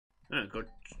Oh, got to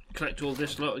collect all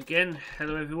this lot again.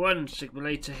 Hello everyone,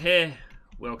 Sigmulator here.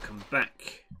 Welcome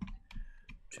back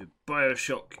to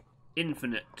BIOSHOCK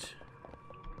Infinite.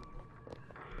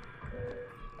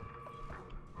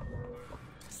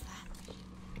 What's that?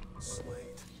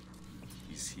 Slade.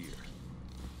 He's here.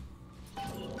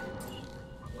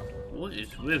 What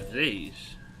is with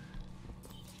these?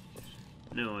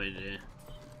 No idea.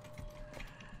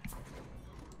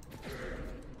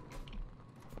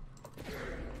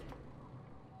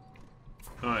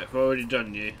 Alright, I've already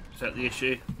done you. Is that the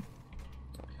issue?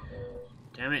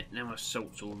 Damn it, now my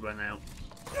salt's all run out.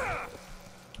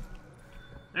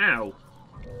 Ow!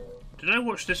 Did I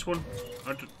watch this one?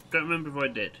 I don't remember if I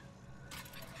did.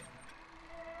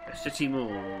 City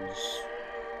Malls.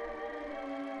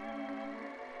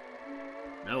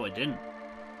 No, I didn't.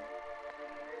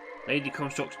 Lady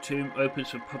Comstock's tomb opens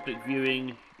for public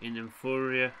viewing in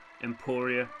Emporia.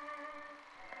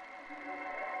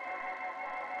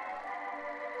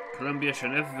 Columbia shall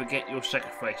never forget your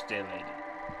sacrifice, dear lady.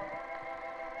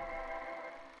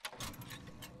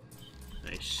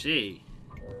 I see.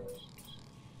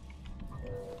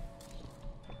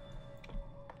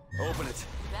 Open it.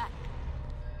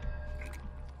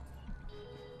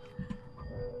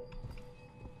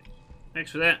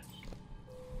 Thanks for that.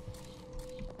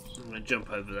 I'm going to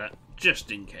jump over that,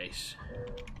 just in case.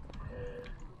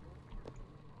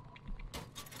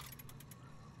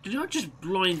 Did I just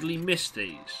blindly miss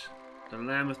these? The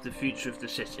Lamb of the future of the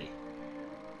city.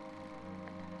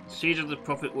 The seed of the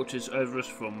prophet watches over us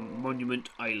from Monument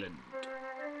Island.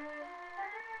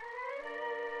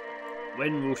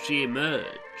 When will she emerge?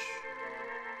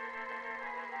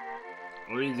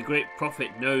 Only the great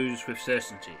prophet knows with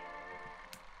certainty.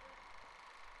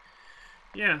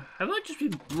 Yeah, have I just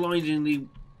been blindingly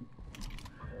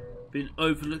been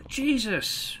overlooked?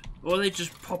 Jesus! Or are they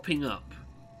just popping up?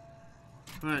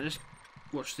 Right, let's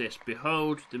watch this.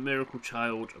 Behold, the miracle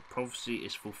child of prophecy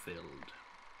is fulfilled.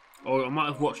 Or I might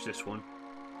have watched this one.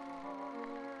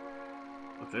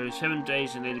 After only 7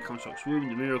 days in Lady Comstock's womb,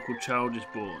 the miracle child is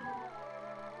born.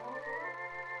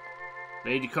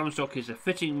 Lady Comstock is a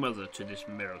fitting mother to this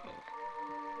miracle.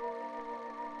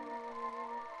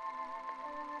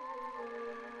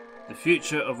 The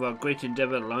future of our great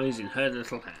endeavour lies in her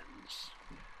little hands.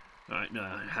 Right, no,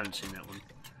 I haven't seen that one.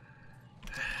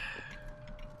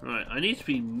 Right, I need to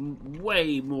be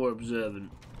way more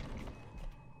observant.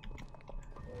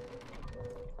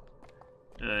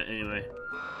 Anyway.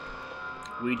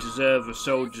 We deserve a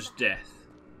soldier's death.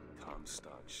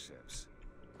 Comstock ships.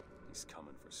 He's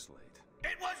coming for Slade.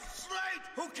 It was Slade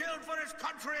who killed for his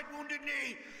country at Wounded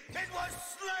Knee! It was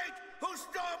Slade who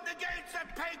stormed the gates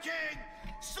at Peking!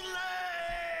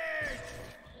 Slade!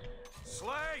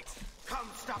 Slade!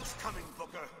 Comstock's coming,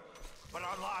 Booker. But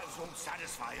our lives won't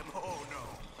satisfy him, oh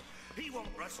no. He won't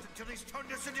rest until he's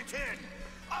turned us into tin.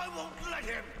 I won't let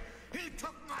him. He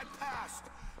took my past,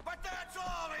 but that's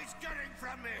all he's getting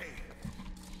from me.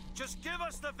 Just give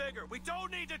us the vigor. We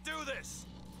don't need to do this.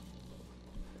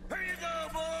 Here you go,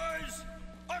 boys.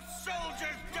 A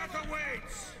soldier's death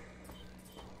awaits.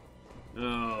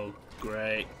 Oh,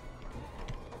 great.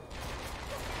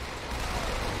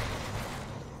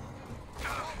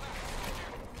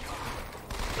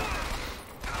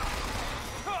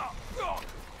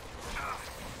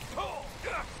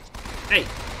 Hey!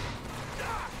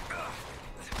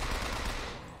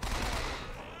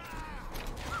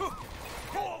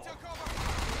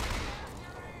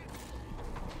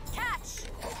 Catch!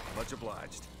 Much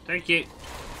obliged. Thank you.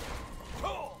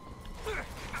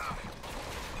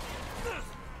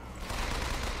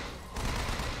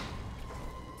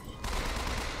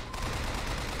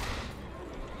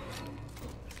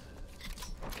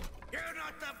 You're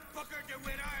not the Booker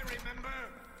DeWitt I remember.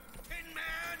 Tin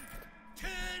Man!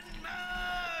 Tin Man!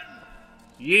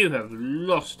 You have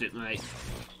lost it, mate.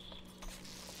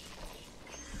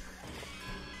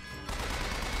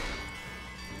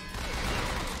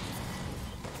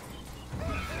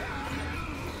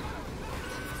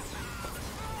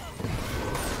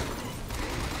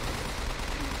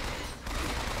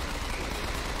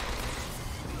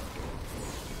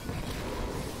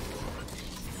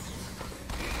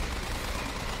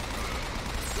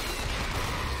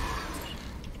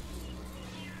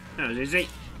 That was easy.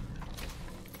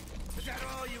 Is that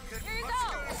all you can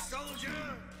muster,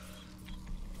 soldier?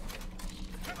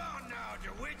 Come on now,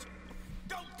 DeWitt.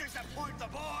 Don't disappoint the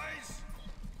boys.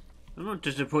 I'm not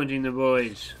disappointing the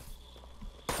boys.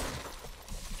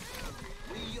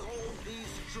 We hold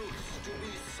these truths to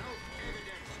be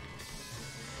self-evident.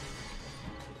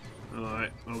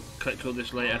 Alright, I'll collect all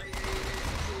this later.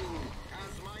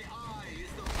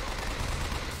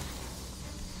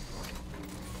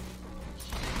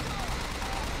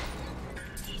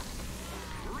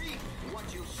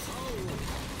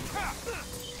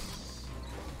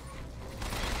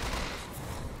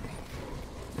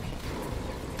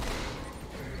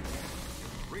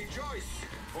 choice,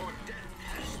 for death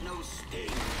has no sting.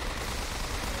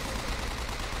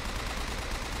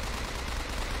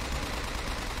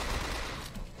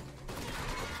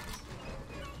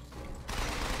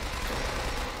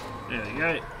 There we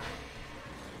go.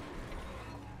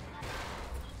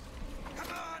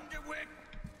 Come on, DeWitt!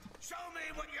 Show me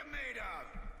what you're made of!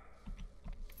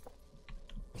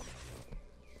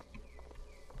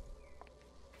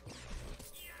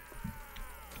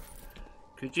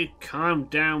 Could you calm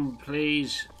down,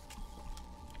 please?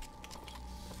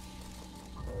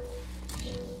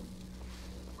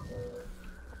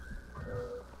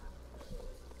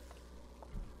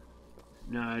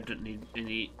 No, I don't need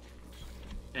any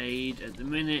aid at the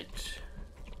minute.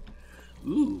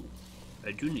 Ooh,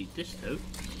 I do need this though.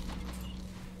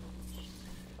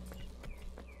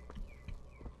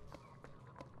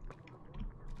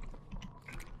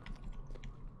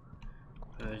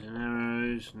 Bows and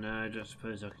arrows. No, I don't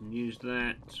suppose I can use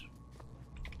that.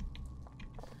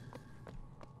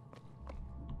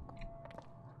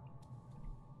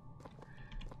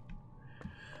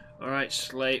 Alright,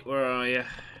 Slate, where are you?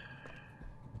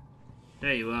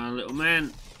 There you are, little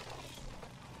man.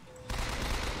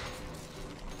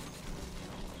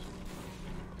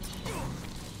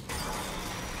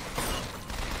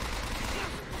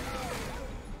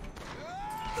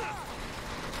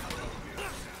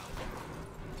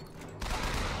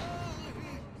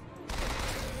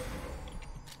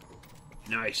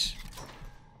 Nice.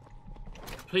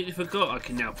 Completely forgot I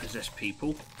can now possess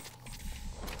people.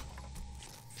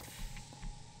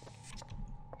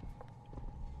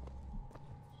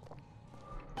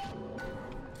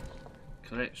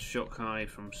 Collect shock eye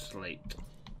from Slate.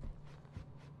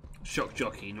 Shock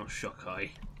jockey, not shock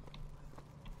eye.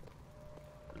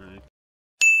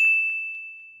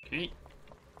 Okay.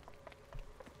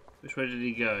 Which way did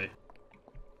he go?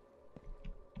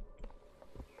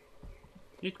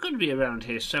 He's got to be around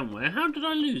here somewhere. How did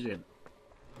I lose him?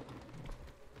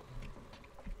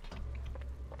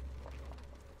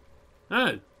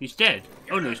 Oh, he's dead.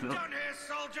 Oh no, he's not. Done here,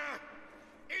 soldier!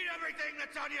 Eat everything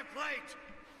that's on your plate!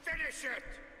 Finish it!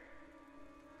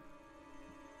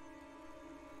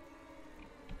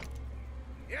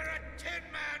 You're a tin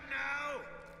man now!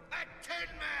 A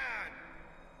tin man!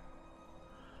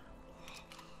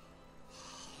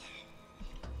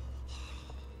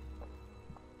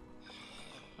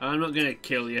 I'm not gonna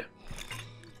kill you.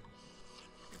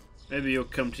 Maybe you'll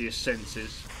come to your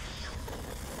senses.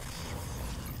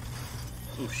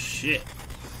 Oh shit.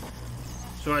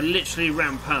 So I literally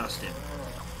ran past him.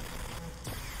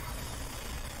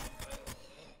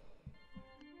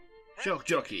 Shock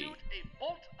jockey. Shoot a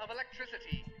bolt of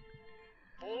electricity.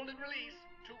 Fold and release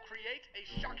to create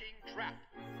a shocking trap.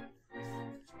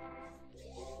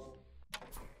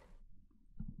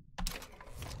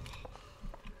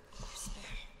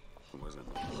 It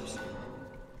wasn't the worst.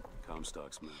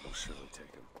 Comstock's men will surely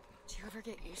take him. Do you ever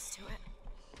get used to it?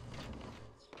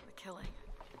 The killing.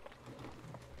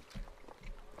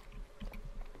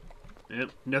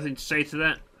 Yep, nothing to say to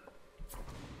that.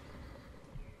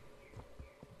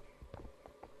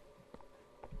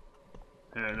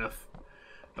 Fair enough.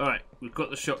 Alright, we've got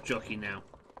the shock jockey now.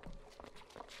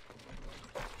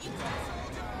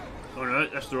 Oh no,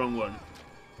 that's the wrong one.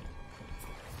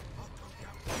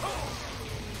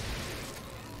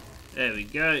 There we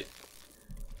go.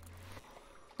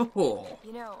 Oh.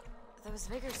 You know, those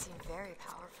vigors seem very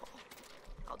powerful.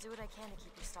 I'll do what I can to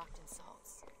keep you stocked in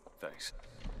salts. Thanks.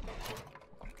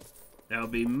 That'll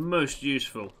be most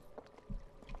useful.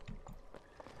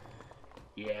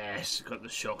 Yes, got the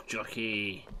shock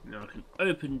jockey. Now I can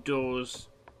open doors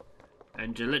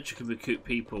and electrocute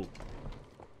people.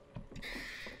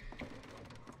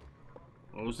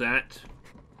 What was that?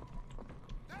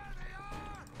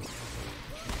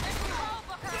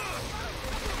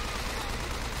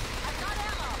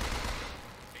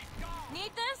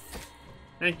 Need this?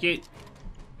 Thank you. Keep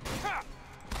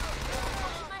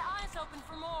my eyes open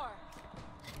for more.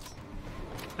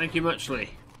 Thank you muchly.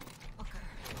 Booker,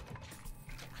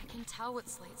 I can tell what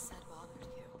Slate said bothered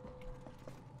you.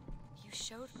 You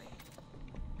showed me.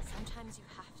 Sometimes you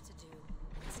have to do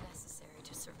what's necessary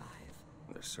to survive.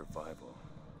 There's survival,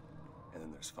 and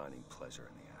then there's finding pleasure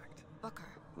in the act.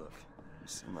 Booker, Look, you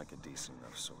seem like a decent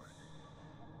enough sort.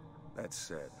 That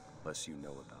said, less you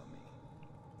know about me,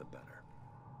 the better.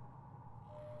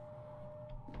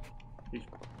 He's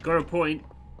got a point.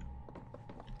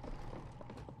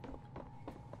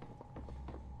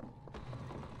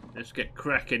 Let's get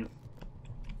cracking.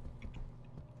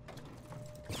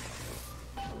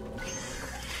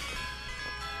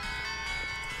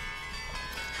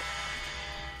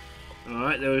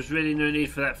 Alright, there was really no need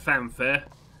for that fanfare.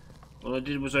 All I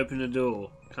did was open the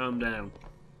door. Calm down.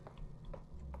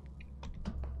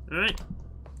 Alright.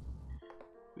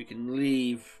 We can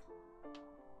leave.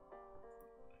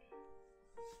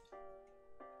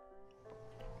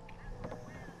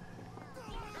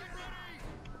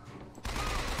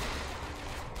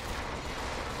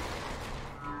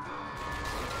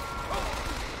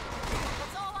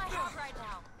 That's all I have right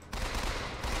now.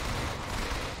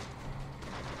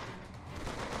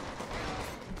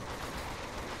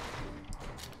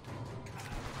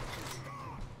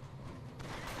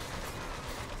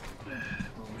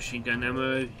 More machine gun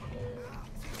ammo.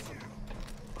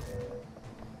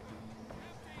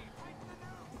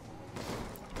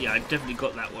 Yeah, I definitely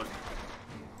got that one.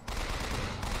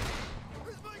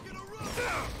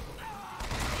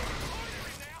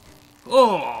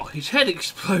 Oh, his head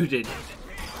exploded.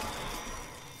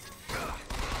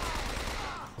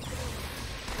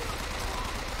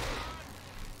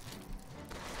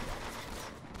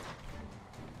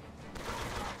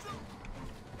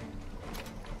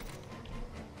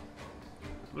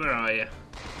 Where are you?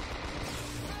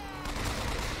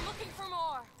 Looking for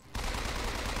more.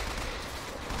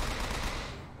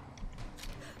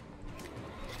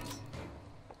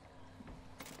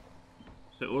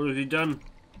 So all have you done?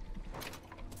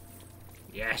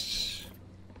 Yes.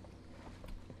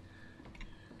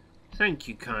 Thank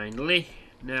you kindly.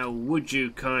 Now would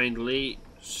you kindly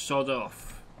sod off?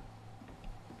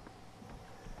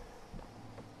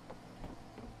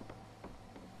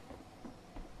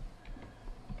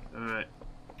 Alright.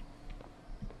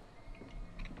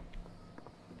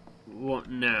 What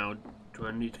now? Do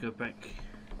I need to go back?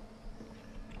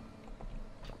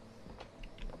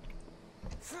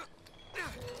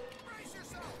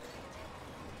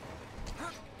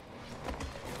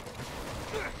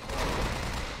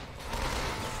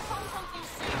 Find something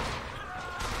soon.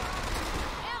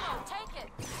 Ammo, take it.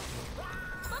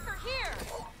 Booker, here.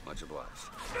 Much obliged.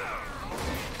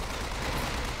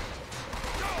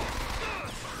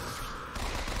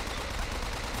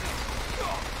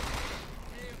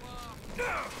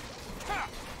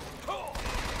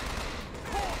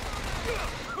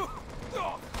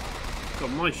 Got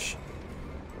my sh...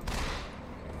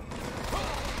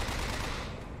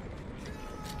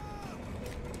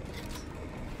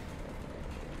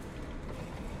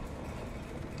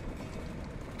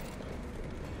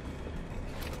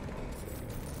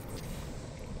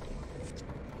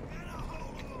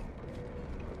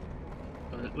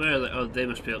 Where are they? Oh, they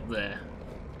must be up there.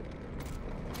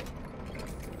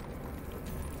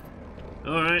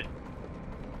 Alright.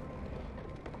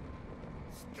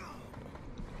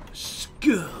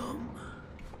 Scum!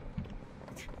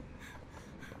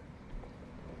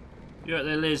 You're out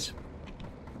there, Liz.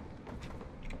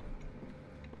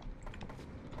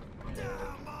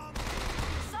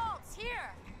 Salts,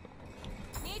 here.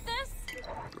 Need this?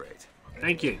 Great.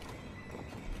 Thank you.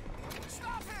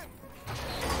 Stop him. My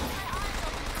eyes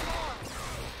open for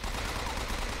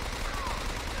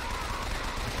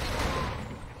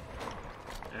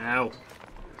more. Ow.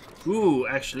 Ooh,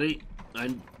 actually,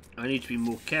 I need to be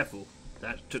more careful.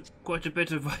 That took quite a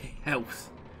bit of my health.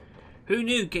 Who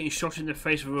knew getting shot in the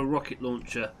face with a rocket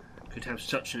launcher could have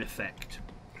such an effect?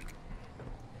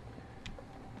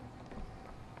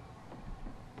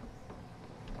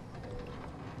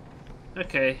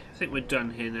 Okay, I think we're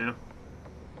done here now.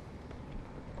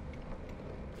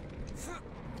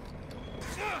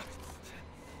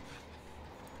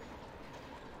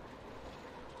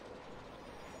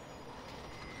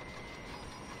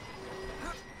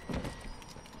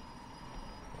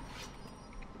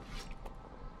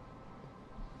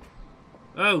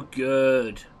 Oh,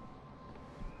 good.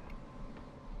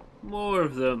 More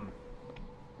of them.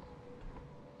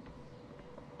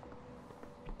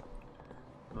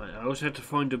 Right, I also had to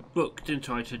find a book, didn't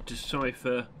I, to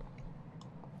decipher.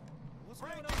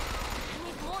 I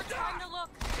need more time to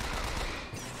look.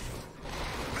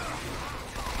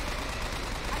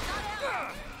 I got ammo.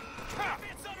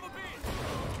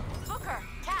 Booker,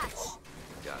 catch.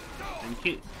 Got it. Thank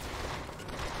you.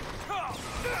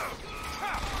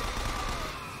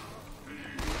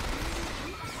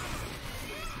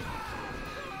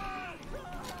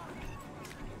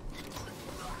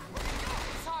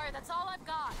 Sorry, that's all I've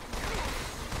got.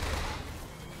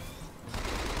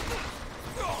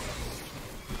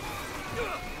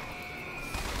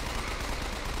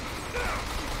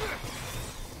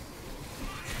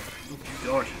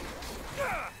 God.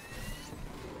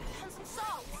 And some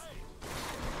salt.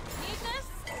 Need this?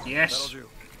 Yes. That'll do.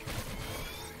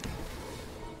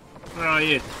 Where are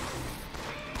you?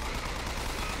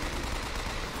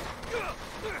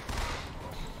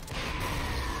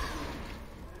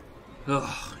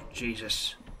 Oh,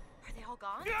 Jesus. Are they all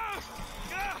gone?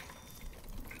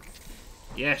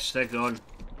 Yes, they're gone.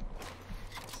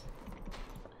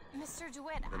 Mr.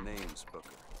 DeWitt, The name's Booker.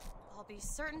 I'll be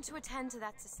certain to attend to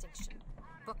that distinction.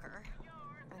 Booker.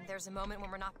 And there's a moment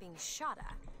when we're not being shot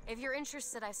at. If you're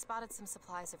interested, I spotted some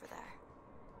supplies over there.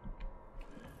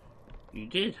 You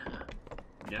did?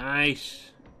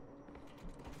 Nice.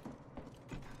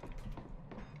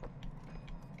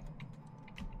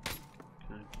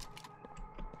 Okay.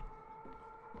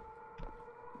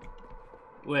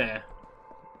 Where?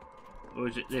 Or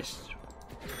is it this?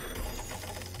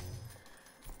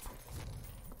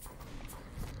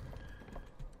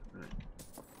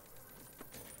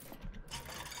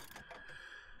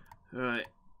 Right.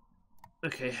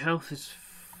 Okay, health is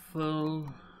full.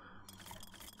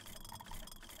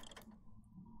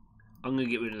 I'm gonna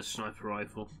get rid of the sniper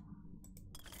rifle.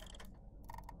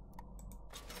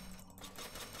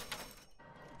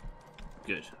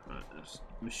 Good. Right, that's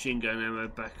machine gun ammo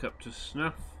back up to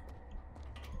snuff.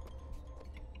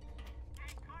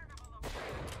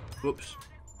 Whoops.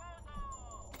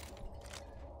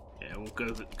 Yeah, we'll go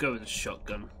with the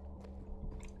shotgun.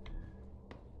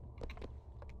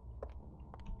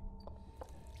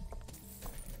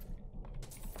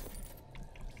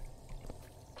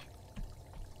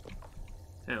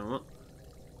 Hang on, what?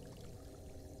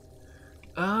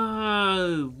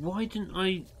 Oh, why didn't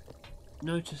I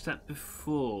notice that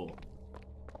before?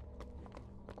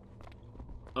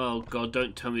 Oh god,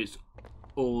 don't tell me it's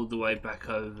all the way back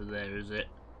over there, is it?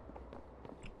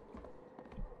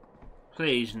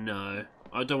 Please, no.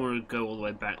 I don't want to go all the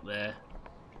way back there.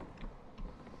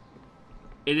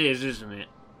 It is, isn't it?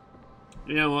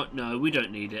 You know what? No, we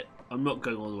don't need it. I'm not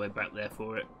going all the way back there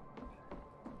for it.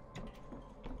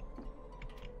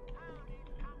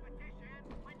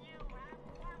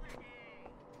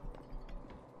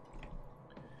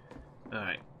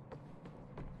 Alright.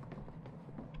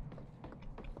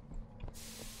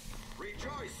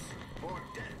 Rejoice, for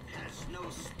death has no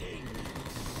sting.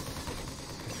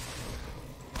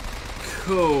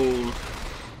 Cool.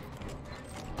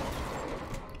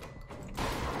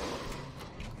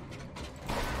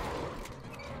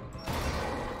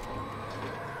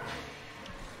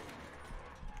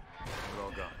 We're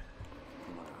all gone.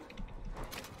 Come on out.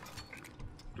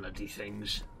 Bloody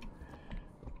things.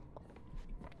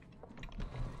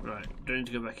 Right, don't need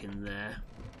to go back in there.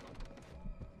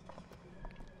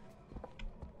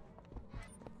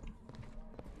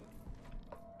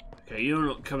 Okay, you're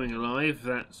not coming alive,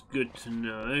 that's good to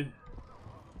know.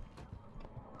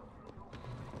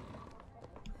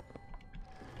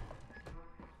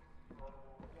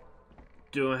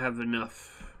 Do I have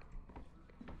enough?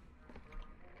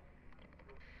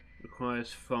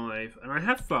 Requires 5, and I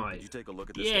have 5. You take a look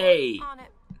at this. Yay! On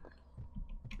it.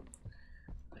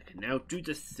 I can now do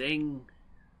the thing.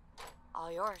 All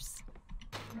yours.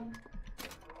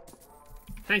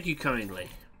 Thank you kindly.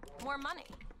 More money.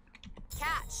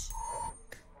 Catch.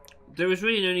 There was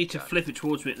really no need to flip it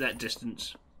towards me at that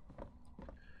distance.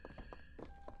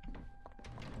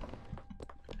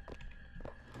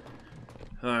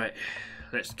 Alright,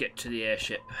 let's get to the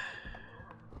airship.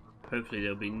 Hopefully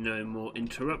there'll be no more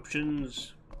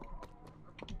interruptions.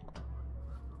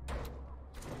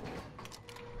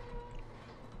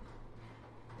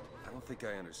 I don't think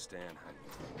I understand how you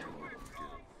do what you do.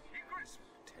 These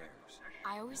tears.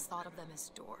 I always thought of them as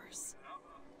doors.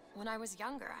 When I was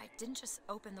younger, I didn't just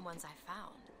open the ones I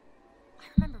found. I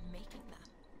remember making them.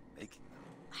 Making them.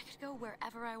 I could go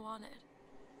wherever I wanted.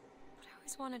 But I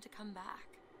always wanted to come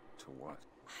back. To what?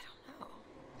 I don't know.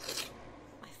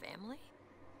 My family?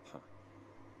 Huh.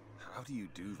 How do you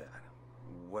do that?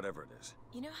 Whatever it is.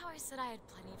 You know how I said I had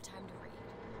plenty of time to read?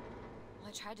 Well,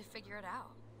 I tried to figure it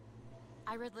out.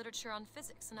 I read literature on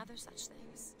physics and other such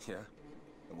things. Yeah?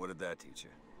 And what did that teach you?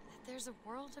 That there's a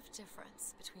world of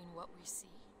difference between what we see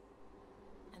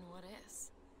and what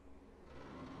is.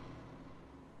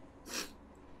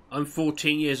 I'm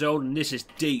 14 years old and this is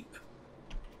deep.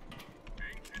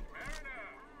 Ancient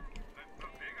mariner, let the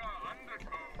bigger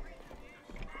undertow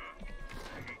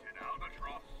disperse the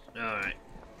albatross. Alright.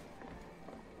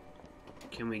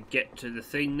 Can we get to the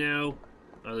thing now?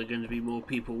 Are there going to be more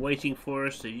people waiting for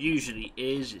us? There usually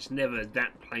is. It's never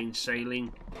that plain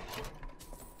sailing.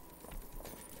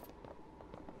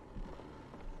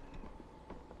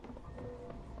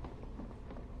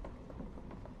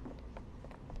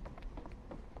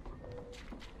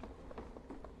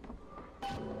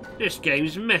 This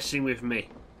game's messing with me.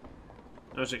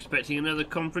 I was expecting another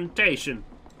confrontation.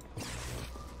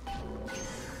 The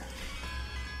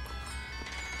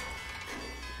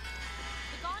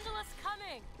gondola's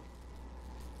coming!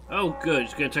 Oh good,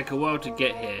 it's going to take a while to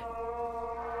get here.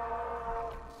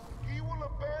 He will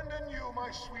abandon you,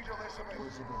 my sweet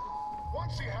Elizabeth.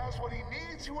 Once he has what he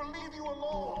needs, he will leave you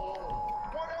alone.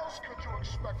 What else could you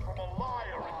expect from a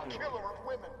liar and killer of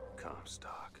women?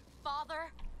 Comstock.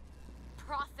 Father,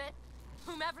 prophet,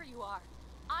 whomever you are,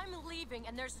 I'm leaving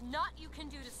and there's naught you can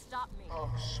do to stop me.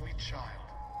 Oh, sweet child.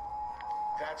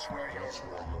 That's where you're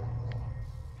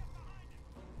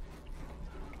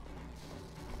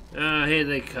Ah, here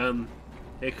they come.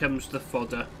 Here comes the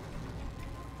fodder.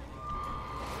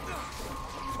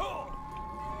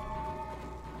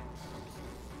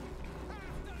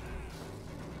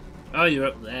 Oh, you're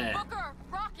up there. Booker,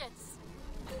 rockets!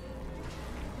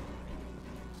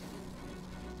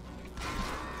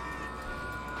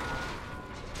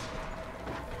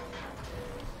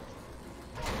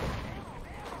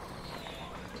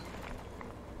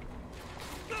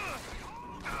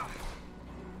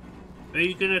 Are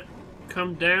you gonna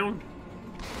come down?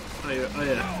 Oh, oh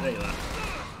yeah, there you are.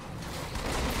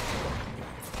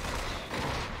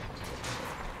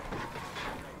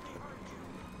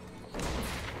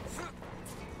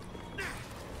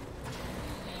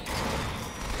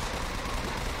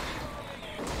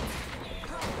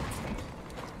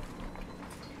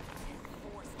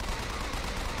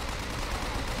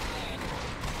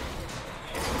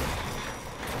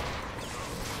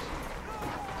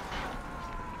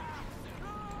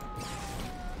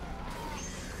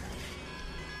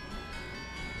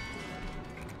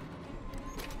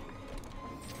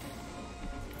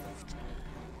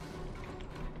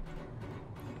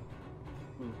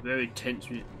 Very tense.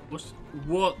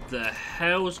 What the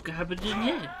hell's happened in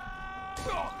here?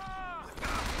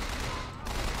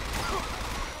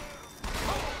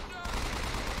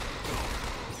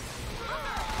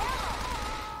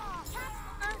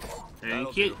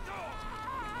 Thank you.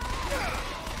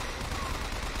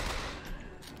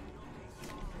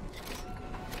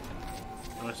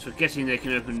 I was forgetting they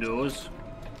can open doors.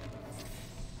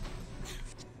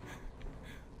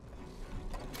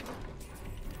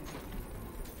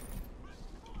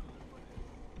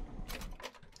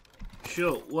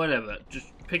 Sure, whatever.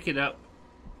 Just pick it up.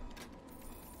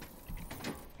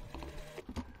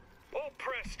 Old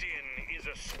Preston is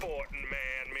a sporting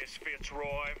man, Miss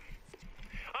Fitzroy.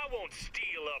 I won't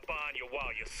steal up on you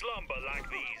while you slumber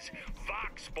like these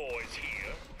Vox boys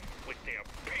here with their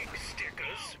pink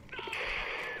stickers.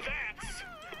 That's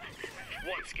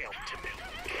one scalp to me.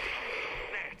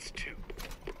 That's two.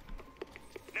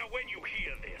 Now when you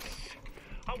hear this,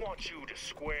 I want you to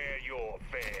square your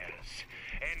affairs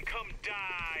and come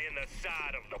die in the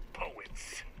side of the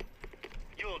poets.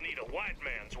 You'll need a white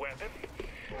man's weapon.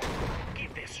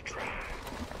 Give this a try.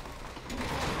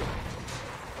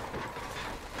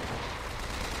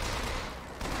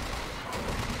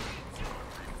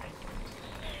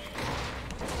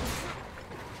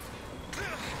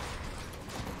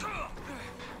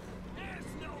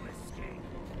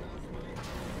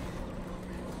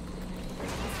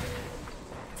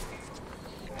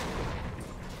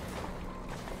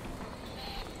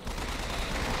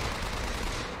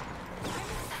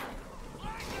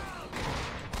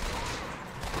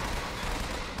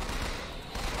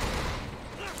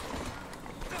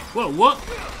 Whoa, what?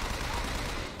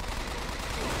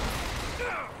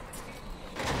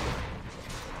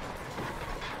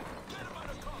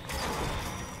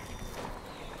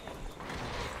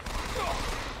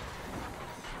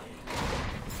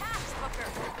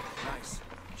 Nice.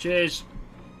 Cheers.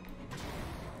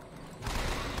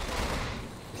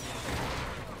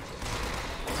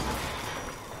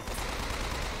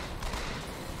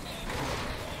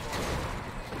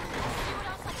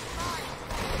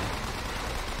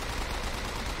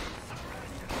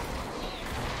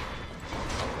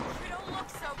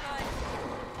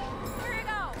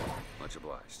 Much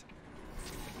obliged.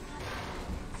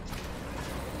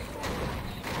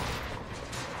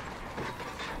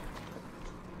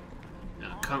 No,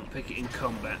 I can't pick it in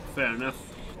combat. Fair enough.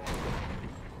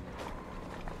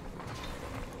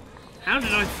 How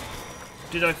did I...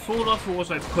 Did I fall off or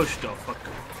was I pushed off?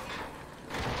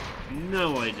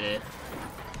 No idea.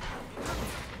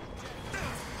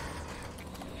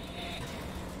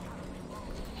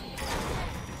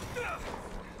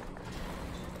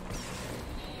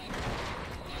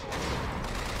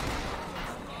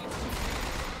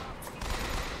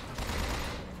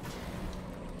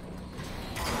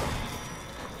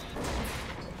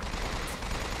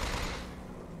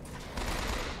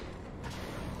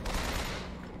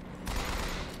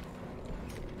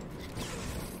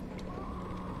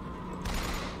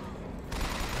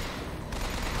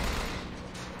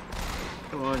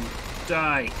 Come on,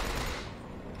 die.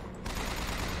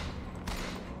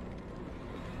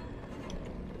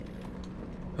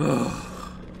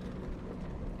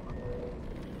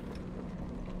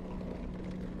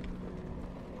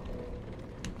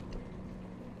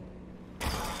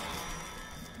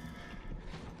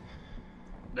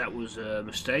 That was a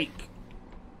mistake.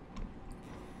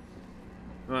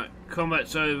 Right,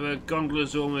 combat's over.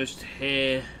 Gondola's almost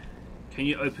here. Can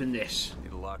you open this?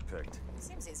 Need a lock picked.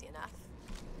 Seems easy enough.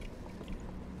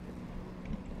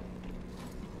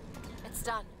 It's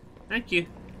done. Thank you.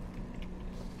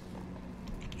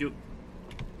 You.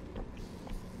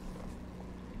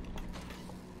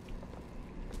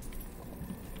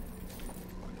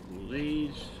 All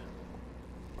these.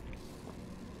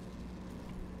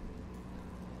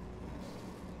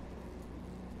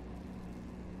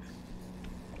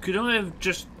 Could I have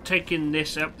just taken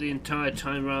this up the entire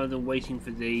time rather than waiting for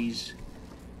these?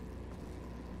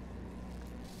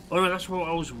 Oh no, that's what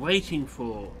I was waiting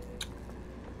for.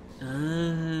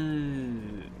 Oh.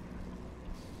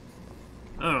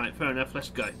 Alright, fair enough,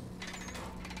 let's go.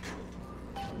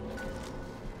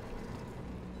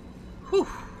 Whew.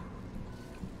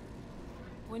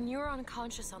 When you were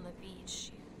unconscious on the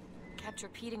beach, you kept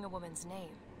repeating a woman's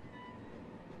name.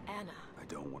 Anna. I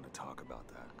don't want to talk about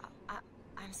that.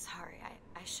 I'm sorry,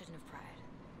 I shouldn't have pried.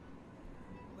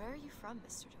 Where are you from,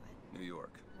 Mr. DeWitt? New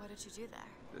York. What did you do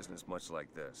there? Business much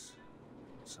like this.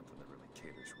 Something that really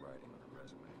caters writing on a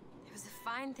resume. It was a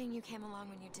fine thing you came along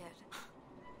when you did.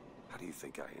 How do you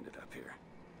think I ended up here?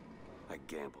 I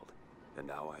gambled, and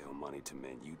now I owe money to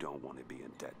men you don't want to be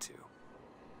in debt to.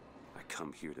 I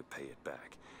come here to pay it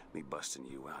back. Me busting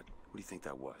you out, what do you think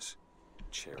that was?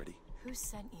 Charity? Who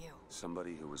sent you?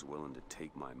 Somebody who was willing to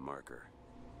take my marker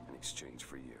in exchange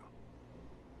for you.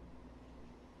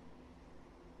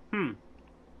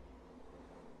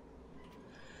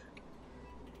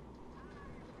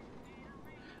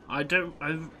 I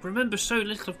remember so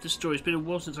little of the story. It's been a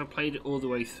while since I played it all the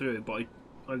way through, but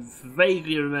I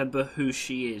vaguely remember who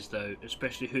she is, though,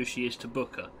 especially who she is to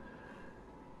Booker.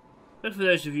 But for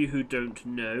those of you who don't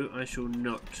know, I shall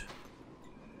not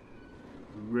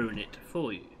ruin it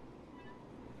for you.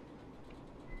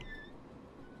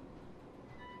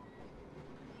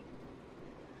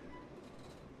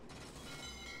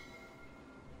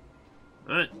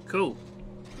 Alright, cool.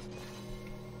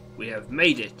 We have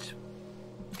made it.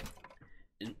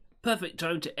 In perfect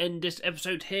time to end this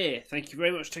episode here. Thank you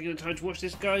very much for taking the time to watch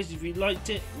this, guys. If you liked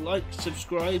it, like,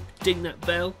 subscribe, ding that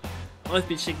bell. I've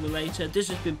been Sigma Later. This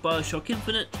has been BioShock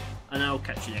Infinite, and I'll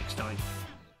catch you next time.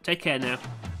 Take care now.